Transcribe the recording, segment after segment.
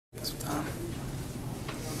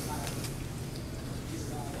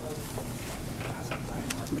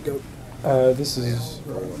go. This is.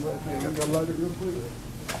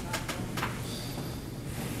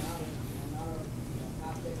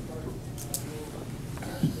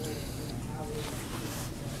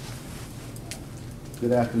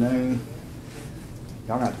 Good afternoon.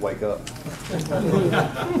 Y'all gonna have to wake up.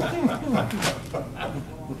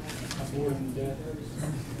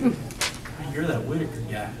 You're that Whitaker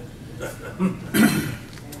guy.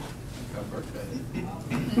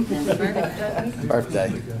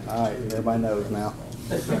 Birthday. All right, everybody knows now.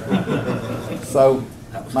 So,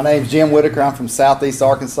 my name's Jim Whitaker. I'm from Southeast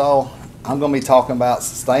Arkansas. I'm going to be talking about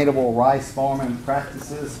sustainable rice farming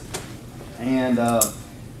practices and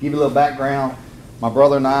give you a little background. My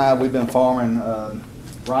brother and I, we've been farming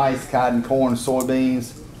rice, cotton, corn,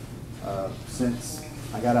 soybeans since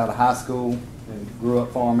I got out of high school and grew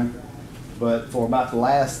up farming. But for about the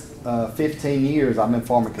last 15 years, I've been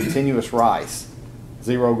farming continuous rice,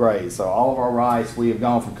 zero grade. So all of our rice, we have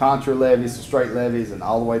gone from contour levees to straight levees and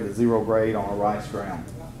all the way to zero grade on our rice ground.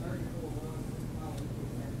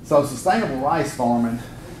 So sustainable rice farming,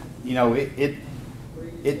 you know, it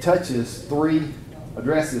addresses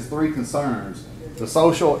three concerns: the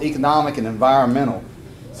social, economic, and environmental.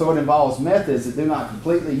 So it involves methods that do not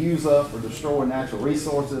completely use up or destroy natural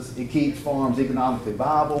resources. It keeps farms economically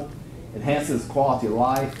viable, enhances quality of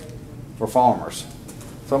life for farmers.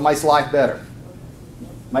 So it makes life better,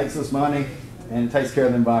 makes us money, and it takes care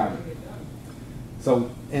of the environment.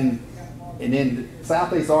 So in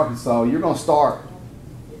Southeast Arkansas, you're going to start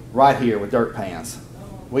right here with dirt pans.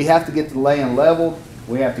 We have to get the land leveled.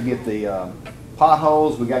 We have to get the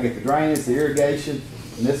potholes. We got to get the drainage, the irrigation.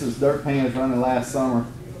 And this is dirt pans running last summer.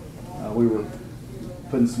 We were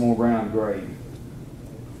putting some more ground grade.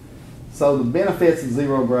 So the benefits of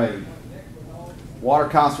zero grade. Water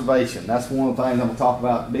conservation. That's one of the things I'm going to talk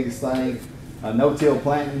about, the biggest thing. No-till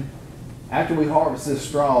planting. After we harvest this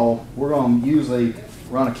straw, we're going to usually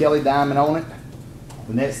run a Kelly diamond on it.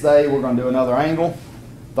 The next day, we're going to do another angle.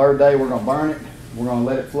 Third day, we're going to burn it. We're going to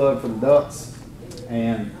let it flood for the ducts.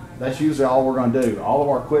 And that's usually all we're going to do. All of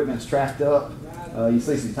our equipment's tracked up. You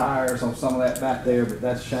see some tires on some of that back there, but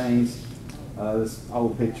that's changed this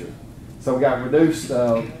old picture. So we got reduced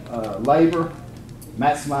labor,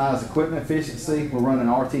 maximize equipment efficiency. We're running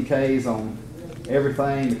RTKs on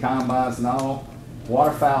everything, the combines and all.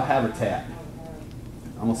 Waterfowl habitat.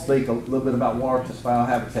 I'm going to speak a little bit about waterfowl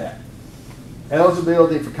habitat.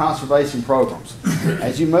 Eligibility for conservation programs.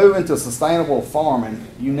 As you move into sustainable farming,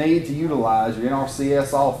 you need to utilize your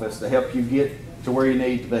NRCS office to help you get to where you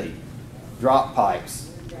need to be. Drop pipes,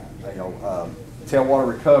 tailwater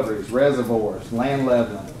recoveries, reservoirs, land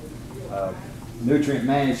leveling, nutrient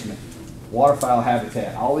management, waterfowl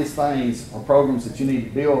habitat. All these things are programs that you need to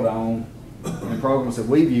build on, and programs that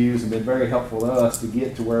we've used and been very helpful to us to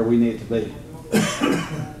get to where we need to be.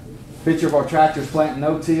 Picture of our tractors planting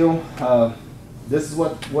no-till. This is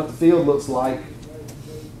what the field looks like.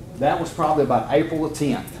 That was probably about April the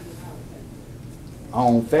 10th.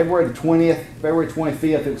 On February the 20th, February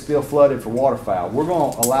 25th, it was still flooded for waterfowl. We're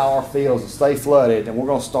going to allow our fields to stay flooded, and we're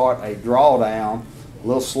going to start a drawdown, a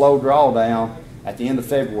little slow drawdown at the end of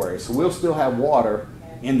February. So we'll still have water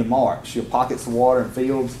into March. You'll pockets of water in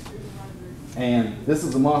fields. And this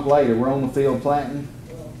is a month later. We're on the field planting.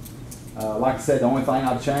 Like I said, the only thing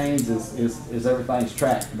I've changed is everything's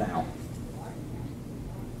tracked now.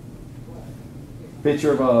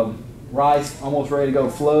 Picture of rice almost ready to go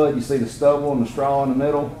flood. You see the stubble and the straw in the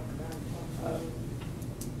middle.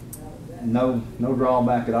 No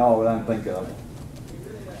drawback at all that I can think of.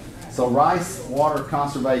 So rice water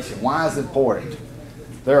conservation. Why is it important?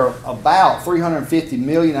 There are about 350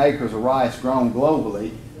 million acres of rice grown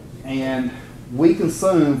globally, and we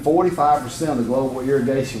consume 45% of the global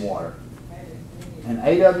irrigation water. And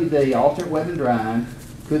AWD, alternate wet and drying,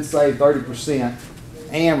 could save 30%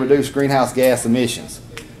 and reduce greenhouse gas emissions.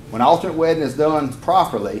 When alternate wetting is done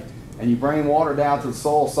properly and you bring water down to the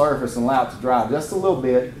soil surface and allow it to dry just a little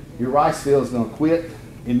bit, your rice field is going to quit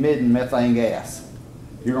emitting methane gas.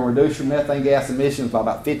 You're going to reduce your methane gas emissions by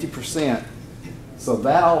about 50%. So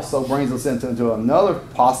that also brings us into another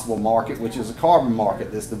possible market, which is a carbon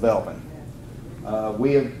market that's developing.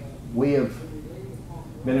 We have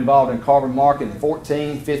been involved in carbon market in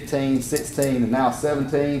 14, 15, 16, and now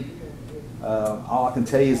 17. All I can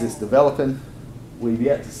tell you is it's developing. We've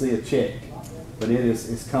yet to see a check, but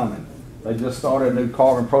it's coming. They just started a new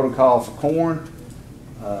carbon protocol for corn.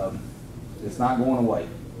 It's not going away.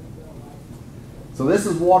 So this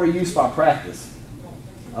is water use by practice.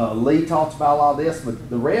 Lee talks about a lot of this, but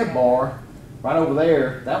the red bar right over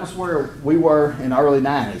there, that was where we were in the early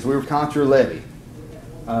 90s. We were contour levee.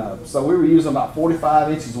 So we were using about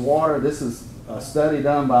 45 inches of water. This is a study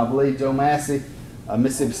done by, I believe, Joe Massey,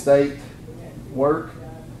 Mississippi State work.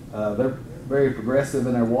 They're very progressive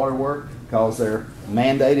in their water work because they're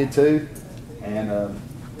mandated to, and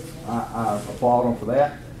I applaud them for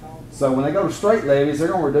that. So when they go to straight levees, they're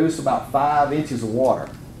going to reduce about 5 inches of water.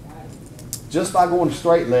 Just by going to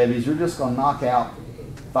straight levees, you're just going to knock out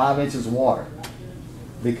 5 inches of water,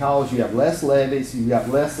 because you have less levees, you've got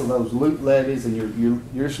less of those loop levees, and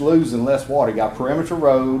you're just losing less water. You got perimeter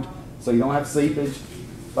road, so you don't have seepage,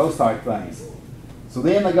 those type of things. So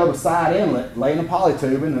then they go to side inlet, laying a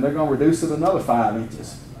polytubing, and they're going to reduce it another 5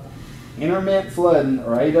 inches. Intermittent flooding,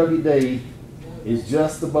 or AWD, is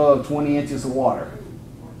just above 20 inches of water.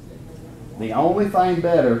 The only thing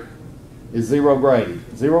better is zero grade.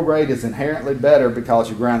 Zero grade is inherently better because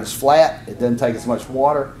your ground is flat, it doesn't take as much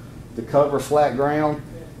water to cover flat ground,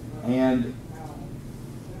 and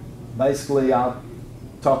basically I'll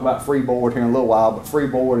talk about freeboard here in a little while, but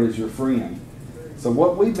freeboard is your friend. So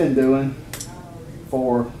what we've been doing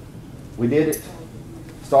we did it,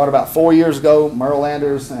 started about 4 years ago. Merle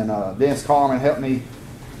Landers and Dennis Carmen helped me,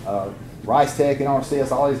 Rice Tech and RCS,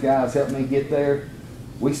 all these guys helped me get there.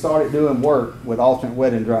 We started doing work with alternate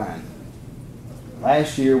wet and drying.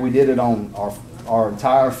 Last year we did it on our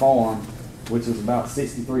entire farm, which is about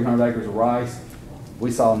 6,300 acres of rice.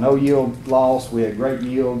 We saw no yield loss, we had great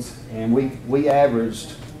yields, and we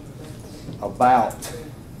averaged about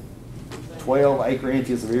 12 acre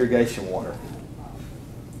inches of irrigation water.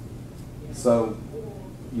 So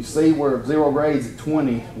you see where zero grade's at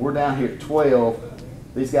 20, we're down here at 12.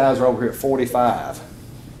 These guys are over here at 45.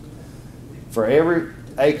 For every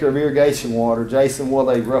acre of irrigation water, Jason, what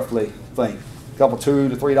do they roughly think? A couple $2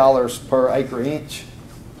 to $3 per acre inch?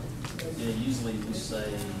 Yeah, usually we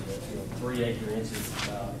say 3 acre inches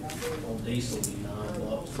on diesel would be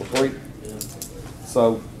 $9. For free? Yeah.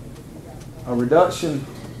 So a reduction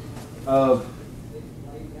of,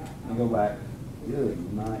 let me go back,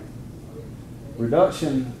 good night.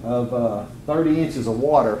 Reduction of 30 inches of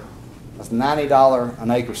water, that's $90 an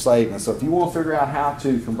acre savings. So if you want to figure out how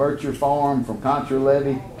to convert your farm from contour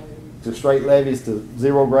levee to straight levees to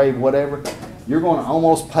zero grade, whatever, you're going to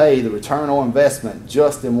almost pay the return on investment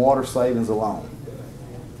just in water savings alone.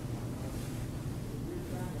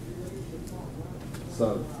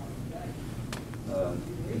 So to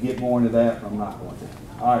get more into that, I'm not going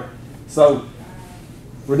to. All right, so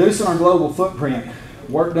reducing our global footprint.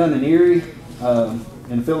 Work done in Erie,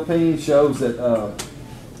 in the Philippines, shows that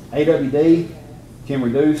AWD can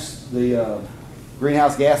reduce the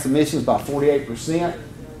greenhouse gas emissions by 48%.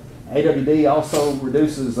 AWD also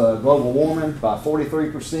reduces global warming by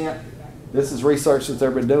 43%. This is research that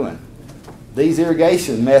they've been doing. These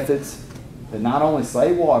irrigation methods that not only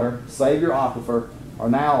save water, save your aquifer, are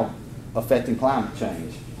now affecting climate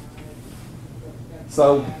change.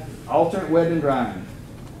 So, alternate wet and drying.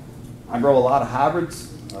 I grow a lot of hybrids.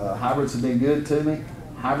 Hybrids have been good to me.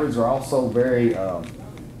 Hybrids are also very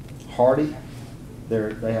hardy.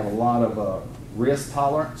 They have a lot of risk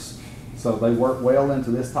tolerance, so they work well into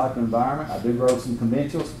this type of environment. I do grow some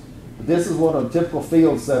conventionals, but this is what a typical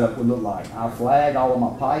field setup would look like. I flag all of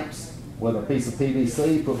my pipes with a piece of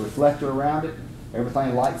PVC, put a reflector around it.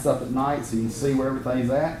 Everything lights up at night so you can see where everything's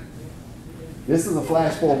at. This is a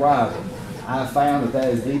flash bowl riser. I have found that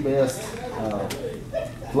is the best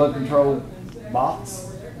flood control box.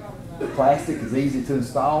 The plastic is easy to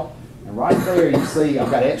install. And right there you see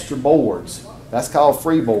I've got extra boards. That's called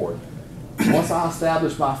freeboard. Once I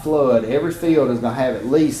establish my flood, every field is going to have at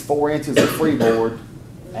least 4 inches of freeboard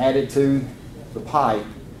added to the pipe,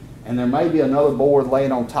 and there may be another board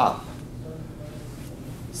laying on top.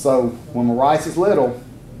 So when my rice is little,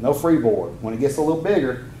 no freeboard. When it gets a little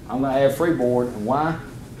bigger, I'm going to add freeboard. And why?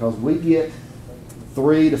 Because we get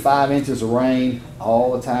 3 to 5 inches of rain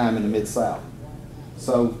all the time in the Mid-South.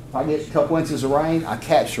 So if I get a couple inches of rain, I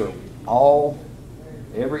capture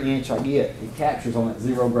every inch I get, it captures on that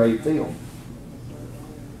zero grade field.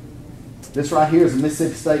 This right here is a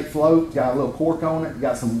Mississippi State float. Got a little cork on it.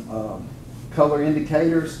 Got some color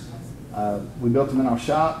indicators. We built them in our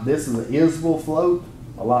shop. This is an Isabel float,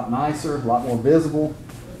 a lot nicer, a lot more visible.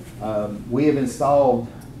 We have installed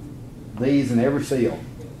these in every field,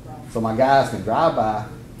 so my guys can drive by,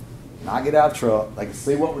 not get out of the truck. They can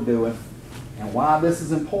see what we're doing. And why this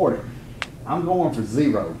is important, I'm going for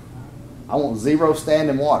zero. I want zero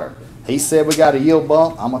standing water. He said we got a yield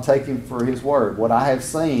bump. I'm going to take him for his word. What I have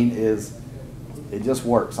seen is it just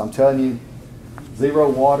works. I'm telling you, zero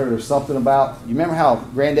water, there's something about, you remember how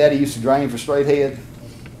Granddaddy used to drain for straight head?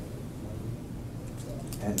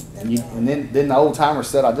 And then the old timer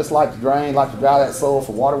said, I just like to drain, like to dry that soil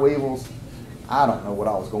for water weevils. I don't know what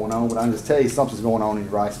all was going on, but I can just tell you something's going on in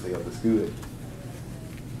your rice field. It's good.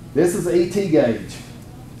 This is the ET gauge.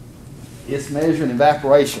 It's measuring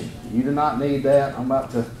evaporation. You do not need that. I'm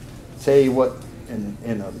about to tell you what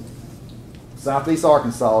in southeast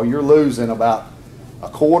Arkansas, you're losing about a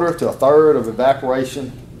quarter to a third of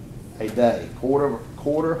evaporation a day.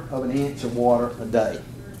 Quarter of an inch of water a day.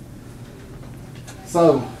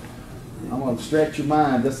 So I'm going to stretch your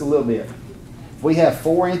mind just a little bit. If we have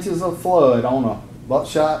 4 inches of flood on a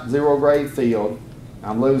buckshot zero grade field,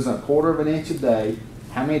 I'm losing a quarter of an inch a day.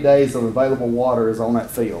 How many days of available water is on that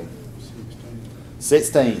field?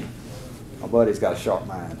 16. My buddy's got a sharp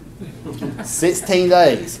mind. 16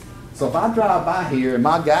 days. So if I drive by here and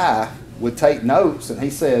my guy would take notes and he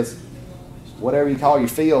says, whatever you call your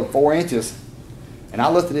field, 4 inches, and I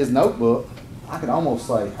looked at his notebook, I could almost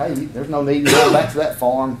say, hey, there's no need to go back to that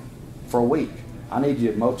farm for a week. I need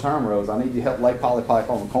you to mow term rows. I need you to help lay polypipe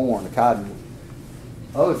on the corn, the cotton,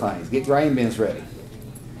 other things. Get grain bins ready.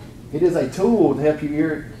 It is a tool to help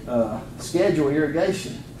you schedule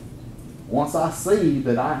irrigation. Once I see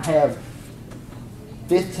that I have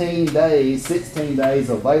 15 days, 16 days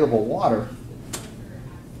of available water,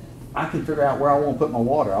 I can figure out where I want to put my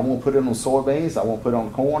water. I want to put it on soybeans, I want to put it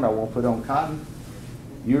on corn, I want to put it on cotton.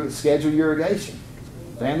 You schedule your irrigation,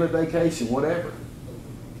 family vacation, whatever.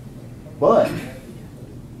 But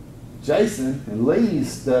Jason and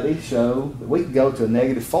Lee's study show that we can go to a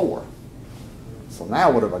 -4. So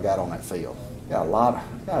now what have I got on that field? Got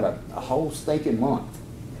a whole stinking month.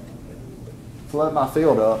 Flood my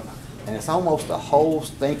field up, and it's almost a whole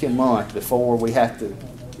stinking month before we have to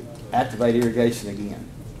activate irrigation again.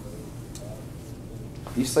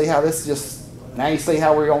 You see how this just, now you see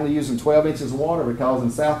how we're only using 12 inches of water, because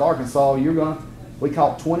in South Arkansas, we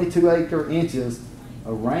caught 22 inches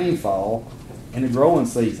of rainfall in the growing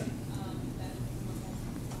season.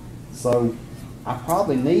 So I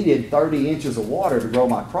probably needed 30 inches of water to grow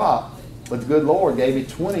my crop, but the good Lord gave me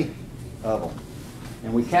 20 of them,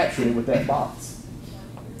 and we captured it with that box.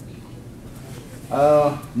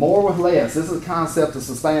 More with less. This is a concept of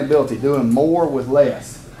sustainability, doing more with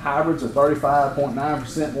less. Hybrids are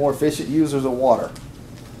 35.9% more efficient users of water.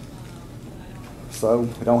 So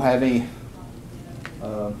we don't have any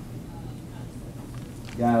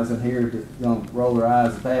guys in here that don't roll their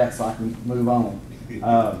eyes at that, so I can move on.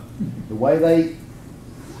 The way they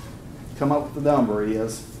come up with the number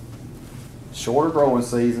is shorter growing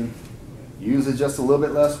season, uses just a little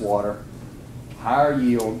bit less water, higher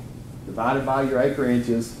yield, divided by your acre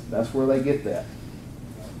inches. That's where they get that.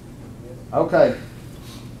 Okay,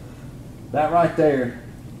 that right there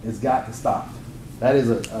has got to stop. That is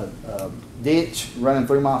a ditch running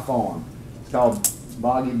through my farm. It's called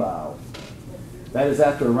boggy bile. That is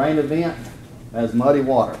after a rain event. That is muddy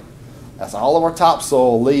water. That's all of our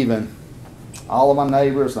topsoil leaving all of my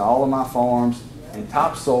neighbors and all of my farms. And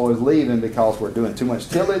topsoil is leaving because we're doing too much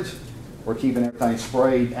tillage. We're keeping everything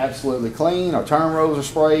sprayed absolutely clean. Our term rows are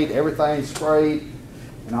sprayed, everything's sprayed,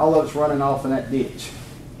 and all of it's running off in that ditch.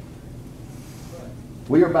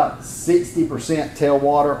 We are about 60%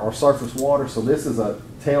 tailwater or surface water, so this is a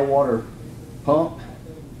tailwater pump.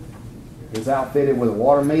 It's outfitted with a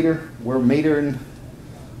water meter. We're metering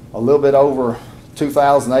a little bit over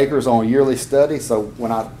 2,000 acres on a yearly study, so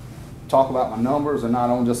when I talk about my numbers, they're not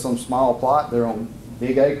on just some small plot, they're on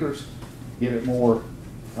big acres. Give it more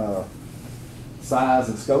size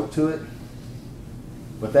and scope to it.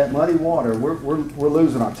 But that muddy water, we're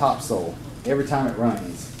losing our topsoil every time it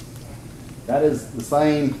rains. That is the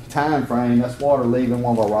same time frame that's water leaving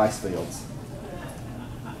one of our rice fields.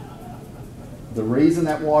 The reason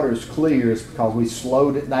that water is clear is because we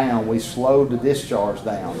slowed it down. We slowed the discharge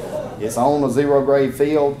down. It's on a zero grade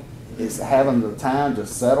field. It's having the time to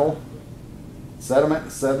settling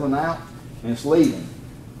out, and it's leaving.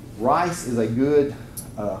 Rice is a good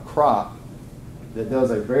crop that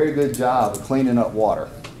does a very good job of cleaning up water.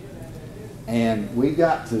 And we've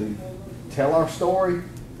got to tell our story,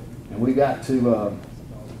 and we got to,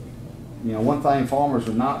 one thing farmers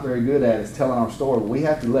are not very good at is telling our story. We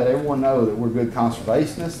have to let everyone know that we're good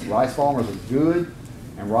conservationists. Rice farmers are good,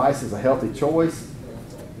 and rice is a healthy choice,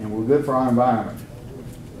 and we're good for our environment.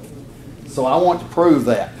 So I want to prove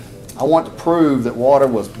that. I want to prove that water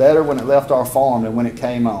was better when it left our farm than when it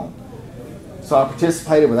came on. So I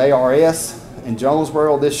participated with ARS in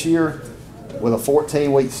Jonesboro this year with a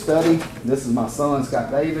 14-week study. This is my son,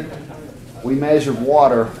 Scott David. We measured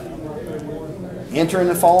water entering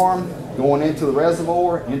the farm, going into the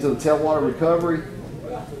reservoir, into the tailwater recovery,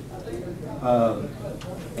 and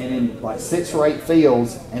in like 6 or 8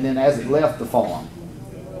 fields, and then as it left the farm.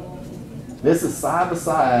 This is side by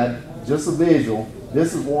side, just a visual.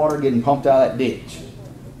 This is water getting pumped out of that ditch.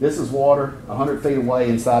 This is water 100 feet away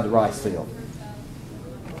inside the rice field.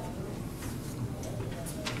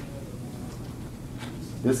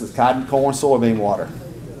 This is cotton, corn, soybean water.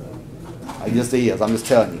 It just is. I'm just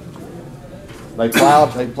telling you. They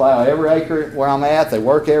plow every acre where I'm at. They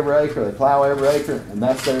work every acre. They plow every acre, and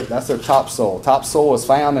that's their topsoil. Topsoil is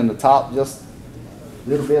found in the top just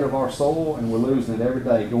little bit of our soil, and we're losing it every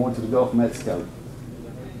day going to the Gulf of Mexico.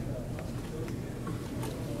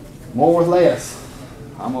 More with less.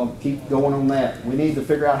 I'm going to keep going on that. We need to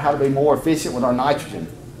figure out how to be more efficient with our nitrogen.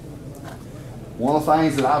 One of the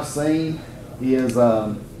things that I've seen is,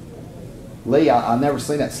 Lee, I've never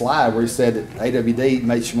seen that slide where he said that AWD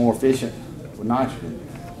makes you more efficient with nitrogen.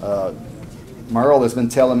 Merle has been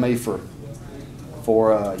telling me for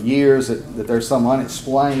years that there's some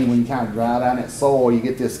unexplained, when you kind of dry down that soil, you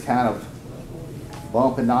get this kind of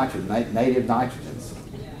bump in nitrogen, native nitrogens.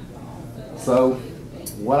 So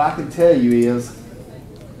what I can tell you is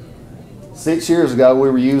 6 years ago we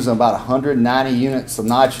were using about 190 units of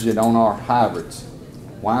nitrogen on our hybrids.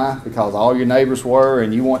 Why? Because all your neighbors were,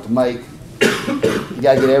 and you want to make, you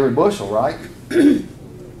got to get every bushel, right? We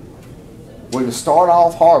would start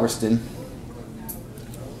off harvesting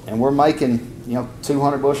and we're making,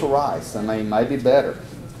 200 bushel rice. I mean, maybe better.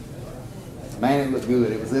 Man, it looked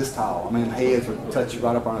good. It was this tall. I mean, heads would touch you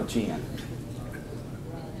right up on the chin.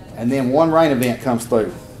 And then one rain event comes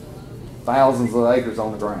through. Thousands of acres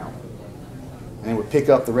on the ground. And it would pick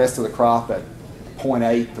up the rest of the crop at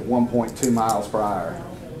 0.8 to 1.2 miles per hour.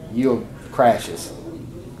 Yield crashes.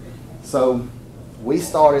 So we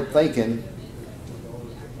started thinking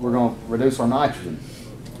we're going to reduce our nitrogen.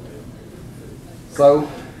 So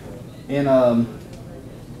in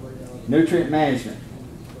nutrient management,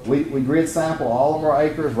 we grid sample all of our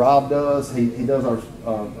acres. Rob does. He does our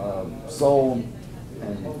soil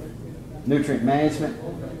and nutrient management.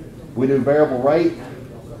 We do variable rate,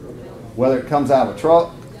 whether it comes out of a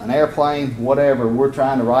truck, an airplane, whatever. We're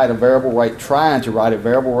trying to write a variable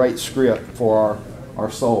rate script for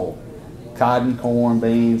our soil. Cotton, corn,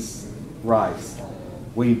 beans, rice.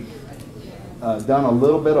 We've done a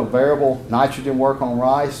little bit of variable nitrogen work on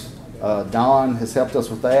rice. Don has helped us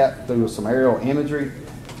with that through some aerial imagery.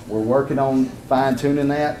 We're working on fine-tuning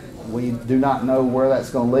that. We do not know where that's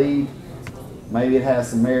going to lead. Maybe it has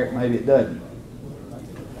some merit, maybe it doesn't.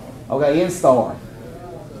 Okay, Instar.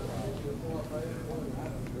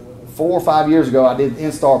 4 or 5 years ago, I did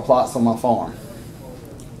Instar plots on my farm.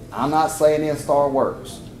 I'm not saying Instar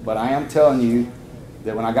works, but I am telling you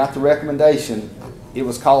that when I got the recommendation, it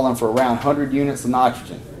was calling for around 100 units of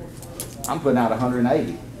nitrogen. I'm putting out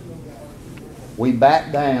 180. We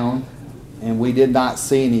backed down and we did not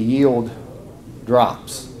see any yield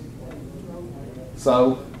drops.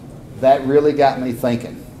 So that really got me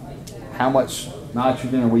thinking, how much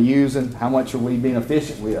nitrogen are we using? How much are we being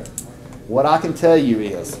efficient with? What I can tell you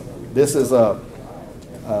is, this is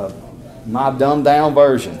my dumbed down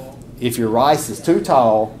version. If your rice is too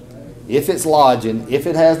tall, if it's lodging, if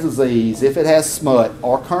it has disease, if it has smut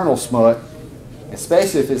or kernel smut,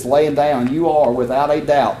 especially if it's laying down, you are without a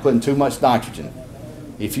doubt putting too much nitrogen.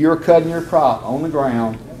 If you're cutting your crop on the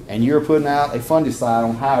ground and you're putting out a fungicide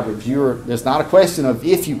on hybrids, there's not a question of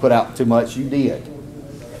if you put out too much, you did.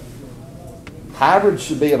 Hybrids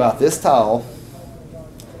should be about this tall.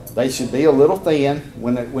 They should be a little thin.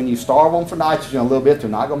 When you starve them for nitrogen a little bit, they're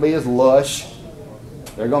not going to be as lush.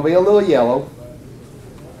 They're going to be a little yellow.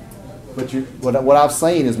 But what I've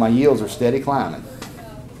seen is my yields are steady climbing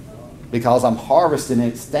because I'm harvesting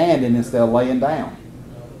it standing instead of laying down.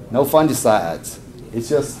 No fungicides. It's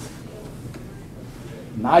just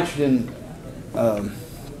nitrogen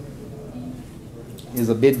is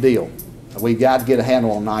a big deal. We got to get a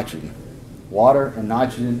handle on nitrogen. Water and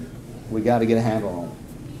nitrogen, we got to get a handle on.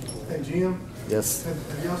 Hey Jim. Yes.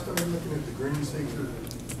 Have y'all started looking at the green seeker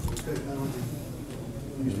technology?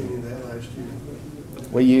 Used any of that last year?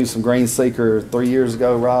 We used some green seeker 3 years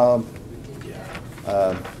ago, Rob.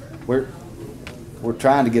 We're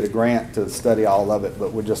trying to get a grant to study all of it,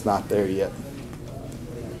 but we're just not there yet.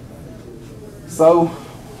 So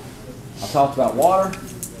I talked about water.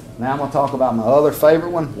 Now I'm going to talk about my other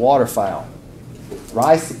favorite one, waterfowl.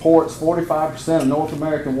 Rice supports 45% of North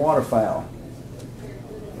American waterfowl.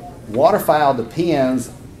 Waterfowl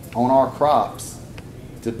depends on our crops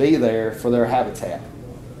to be there for their habitat.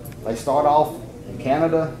 They start off in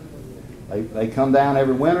Canada. They come down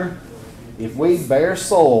every winter. If we bare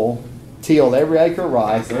soil, till every acre of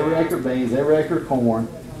rice, every acre of beans, every acre of corn,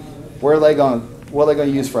 what are they going to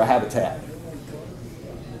use for a habitat?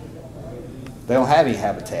 They don't have any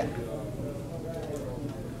habitat.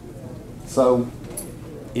 So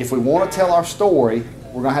if we want to tell our story,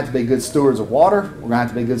 we're going to have to be good stewards of water, we're going to have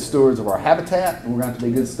to be good stewards of our habitat, and we're going to have to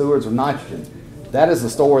be good stewards of nitrogen. That is the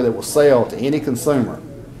story that will sell to any consumer.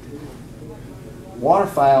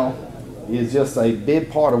 waterfowl is just a big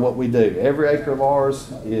part of what we do. Every acre of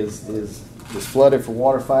ours is flooded for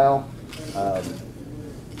waterfowl. I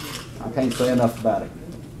can't say enough about it.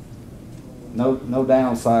 No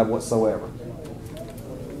downside whatsoever.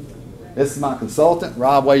 This is my consultant.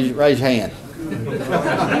 Rob, raise your hand. You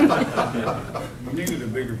needed a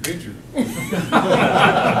bigger picture.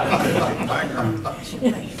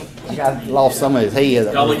 I got lost some of his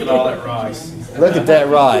head. Y'all look at all that rice. Look at that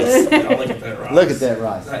rice. Y'all look at that rice. Look at that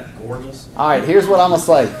rice. Isn't that gorgeous? All right, here's what I'm gonna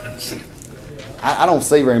say. I don't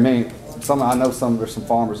see very many. I know there's some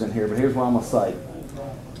farmers in here, but here's what I'm gonna say.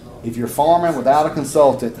 If you're farming without a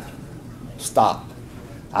consultant, stop.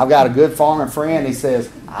 I've got a good farming friend. He says,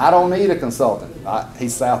 I don't need a consultant.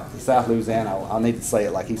 He's South Louisiana. I need to say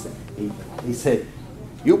it like he said. He said,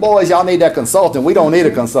 you boys, y'all need that consultant. We don't need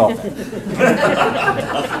a consultant.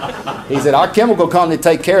 He said, our chemical company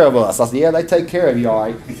take care of us. I said, yeah, they take care of you, all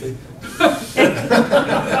right.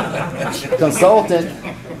 Consultant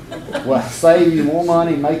will save you more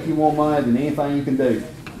money, make you more money than anything you can do.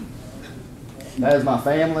 That is my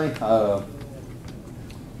family.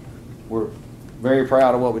 We're very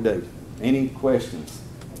proud of what we do. Any questions?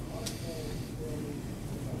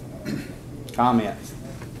 Comments?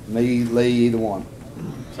 Me, Lee, either one.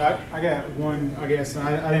 So I got one, I guess, and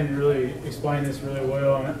I didn't really explain this really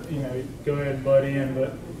well, and go ahead and butt in,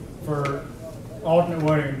 but for alternate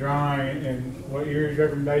wetting and drying and what your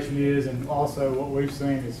recommendation is, and also what we've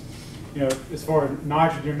seen is, as far as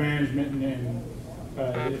nitrogen management and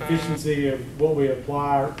the efficiency of what we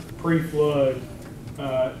apply pre-flood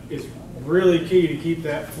is really key to keep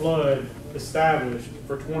that flood established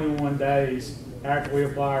for 21 days after we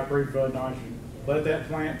apply our pre-flood nitrogen. Let that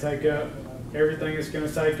plant take up everything it's going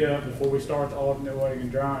to take up before we start the alternate wetting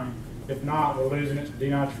and drying. If not, we're losing it to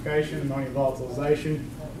denitrification, ammonia volatilization.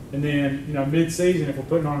 And then, mid-season, if we're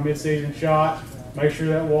putting on a mid-season shot, make sure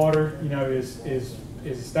that water, is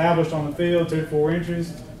established on the field 2 to 4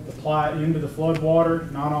 inches. Apply it into the flood water,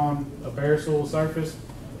 not on a bare soil surface.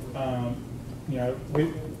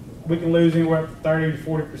 We can lose anywhere up to 30 to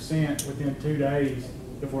 40% within 2 days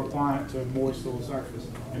if we're applying it to a moist soil surface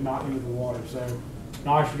and not into the water. So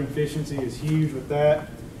nitrogen efficiency is huge with that.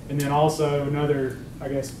 And then also another, I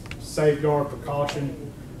guess, safeguard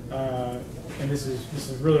precaution, and this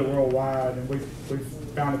is really worldwide, and we've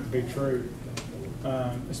found it to be true,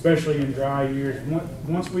 especially in dry years.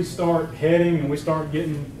 Once we start heading and we start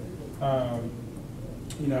getting,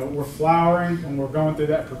 we're flowering and we're going through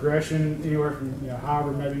that progression anywhere from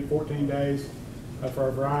hybrid maybe 14 days for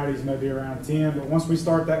our varieties, maybe around 10. But once we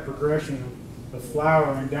start that progression of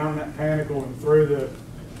flowering down that panicle and through the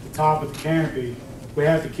top of the canopy, we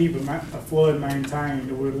have to keep a flood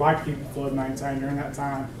maintained. We would like to keep the flood maintained during that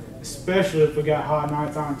time, especially if we got high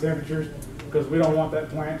nighttime temperatures, because we don't want that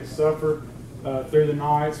plant to suffer through the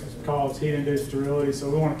nights, which cause heat-induced sterility.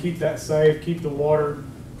 So we want to keep that safe, keep the water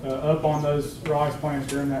up on those rice plants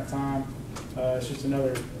during that time. It's just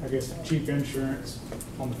another, I guess, cheap insurance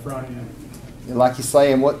on the front end. And like you're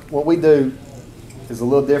saying, what we do is a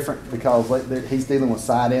little different because he's dealing with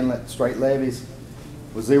side inlet straight levees.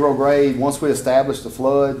 With zero grade, once we establish the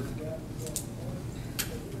flood,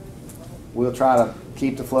 we'll try to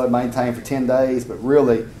keep the flood maintained for 10 days, but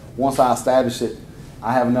really, once I establish it,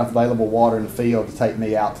 I have enough available water in the field to take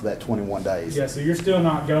me out to that 21 days. Yeah, so you're still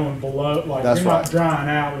not going below, like That's you're right. not drying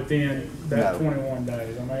out within that 21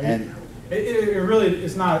 days. I mean, it really,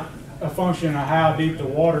 it's not a function of how deep the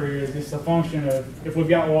water is. It's a function of, if we've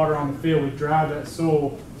got water on the field, we drive that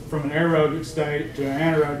soil from an aerobic state to an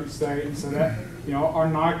anaerobic state, and so that, our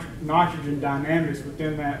nitrogen dynamics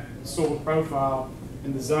within that soil profile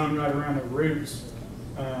and the zone right around the roots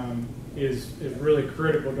is really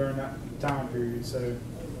critical during that time period. So,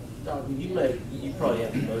 you probably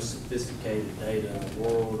have the most sophisticated data in the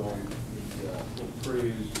world on the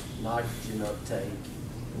improved nitrogen uptake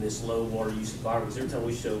in this low water use environment. Every time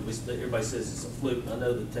we show, everybody says it's a fluke. And I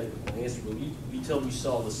know the technical answer, but you told me you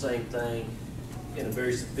saw the same thing in a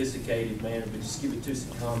very sophisticated manner, but just give it to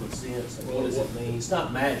some common sense. What does it mean? It's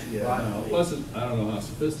not magic, right? No, it wasn't. I don't know how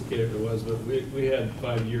sophisticated it was, but we had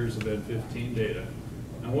 5 years of N15 data.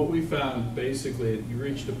 And what we found, basically, you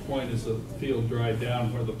reached a point as the field dried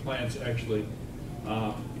down where the plants actually,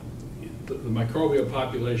 the microbial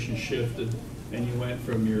population shifted, and you went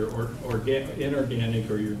from your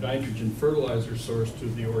inorganic or your nitrogen fertilizer source to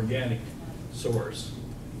the organic source.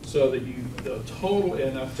 So that the total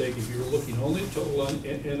N uptake, if you were looking only at total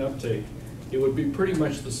N uptake, it would be pretty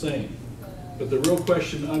much the same. But the real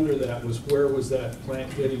question under that was, where was that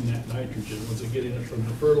plant getting that nitrogen? Was it getting it from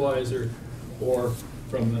the fertilizer or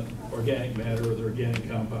from the organic matter or the organic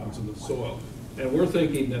compounds in the soil? And we're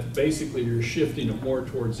thinking that basically you're shifting it more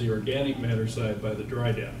towards the organic matter side by the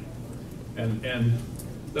dry down. And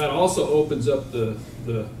that also opens up the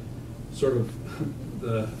sort of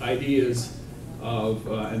the ideas of,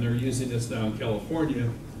 and they're using this now in California,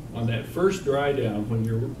 on that first dry down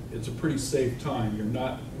when it's a pretty safe time. You're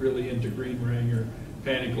not really into green ring or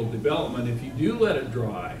panicle development. If you do let it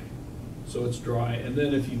dry, so it's dry, and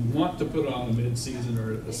then if you want to put it on the mid-season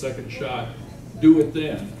or a second shot, do it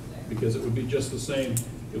then, because it would be just the same.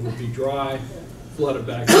 It would be dry, flood it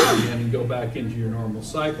back again, and go back into your normal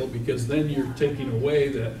cycle, because then you're taking away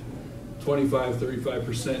that 25,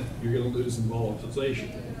 35% you're going to lose in volatilization.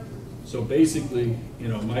 So basically, you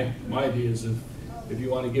know, my idea is if you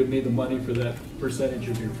want to give me the money for that percentage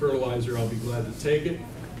of your fertilizer, I'll be glad to take it.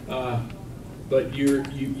 But you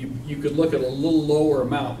could look at a little lower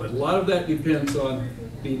amount, but a lot of that depends on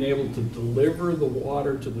being able to deliver the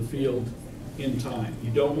water to the field in time.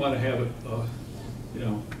 You don't want to have it, you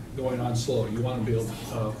know, going on slow. You want to be able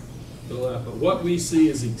to fill that. But what we see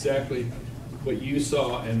is exactly what you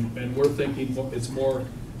saw, and we're thinking it's more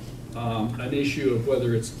an issue of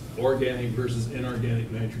whether it's organic versus inorganic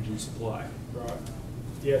nitrogen supply. Right.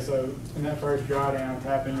 Yeah, so in that first drawdown,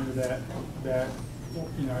 tap into that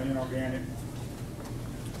you know, inorganic,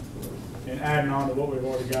 and adding on to what we've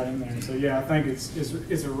already got in there. So yeah, I think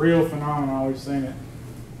it's a real phenomenon. We've seen it.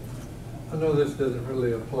 I know this doesn't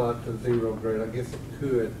really apply to zero grade. I guess it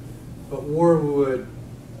could, but where would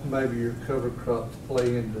maybe your cover crops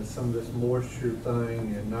play into some of this moisture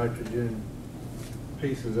thing and nitrogen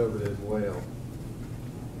pieces of it as well?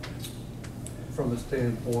 From a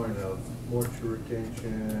standpoint of moisture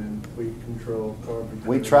retention, weed control, carbon.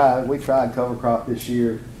 We tried cover crop this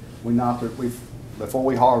year. We knocked it. Before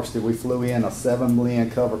we harvested, we flew in a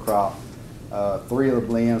 7-blend cover crop. 3 of the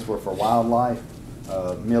blends were for wildlife,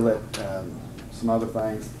 millet, some other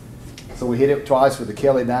things. So we hit it twice with the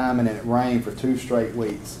Kelly Diamond, and it rained for 2 straight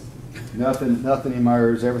weeks. Nothing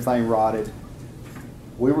emerged. Everything rotted.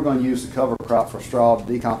 We were going to use the cover crop for straw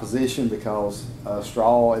decomposition, because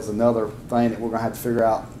straw is another thing that we're going to have to figure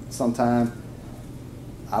out sometime.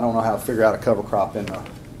 I don't know how to figure out a cover crop in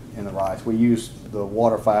the rice. We use the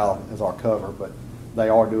waterfowl as our cover, but they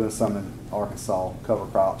are doing some in Arkansas cover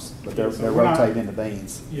crops, but they're rotating into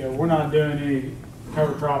beans. Yeah, we're not doing any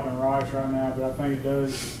cover crop in rice right now, but I think it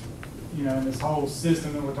does, you know, in this whole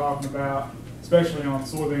system that we're talking about, especially on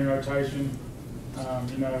soybean rotation,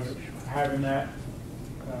 you know, having that,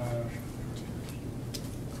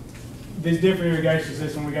 these different irrigation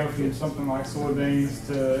systems, we go from something like soybeans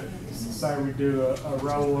to, say we do a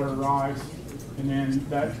row water rice, and then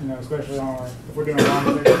that, you know, especially on if we're doing a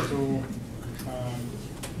line tool,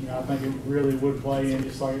 you know, I think it really would play in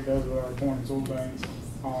just like it does with our corn and soybeans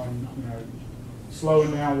on, you know,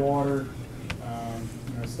 slowing down water,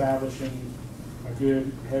 you know, establishing a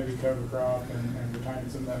good heavy cover crop and retaining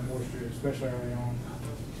some of that moisture, especially early on.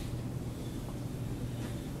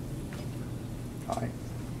 All right.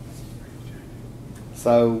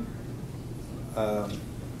 So,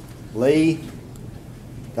 Lee,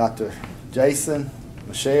 Dr. Jason,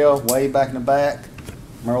 Michelle, way back in the back,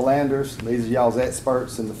 Merle Landers, these are y'all's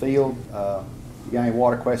experts in the field. You got any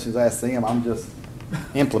water questions, ask them. I'm just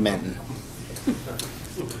implementing.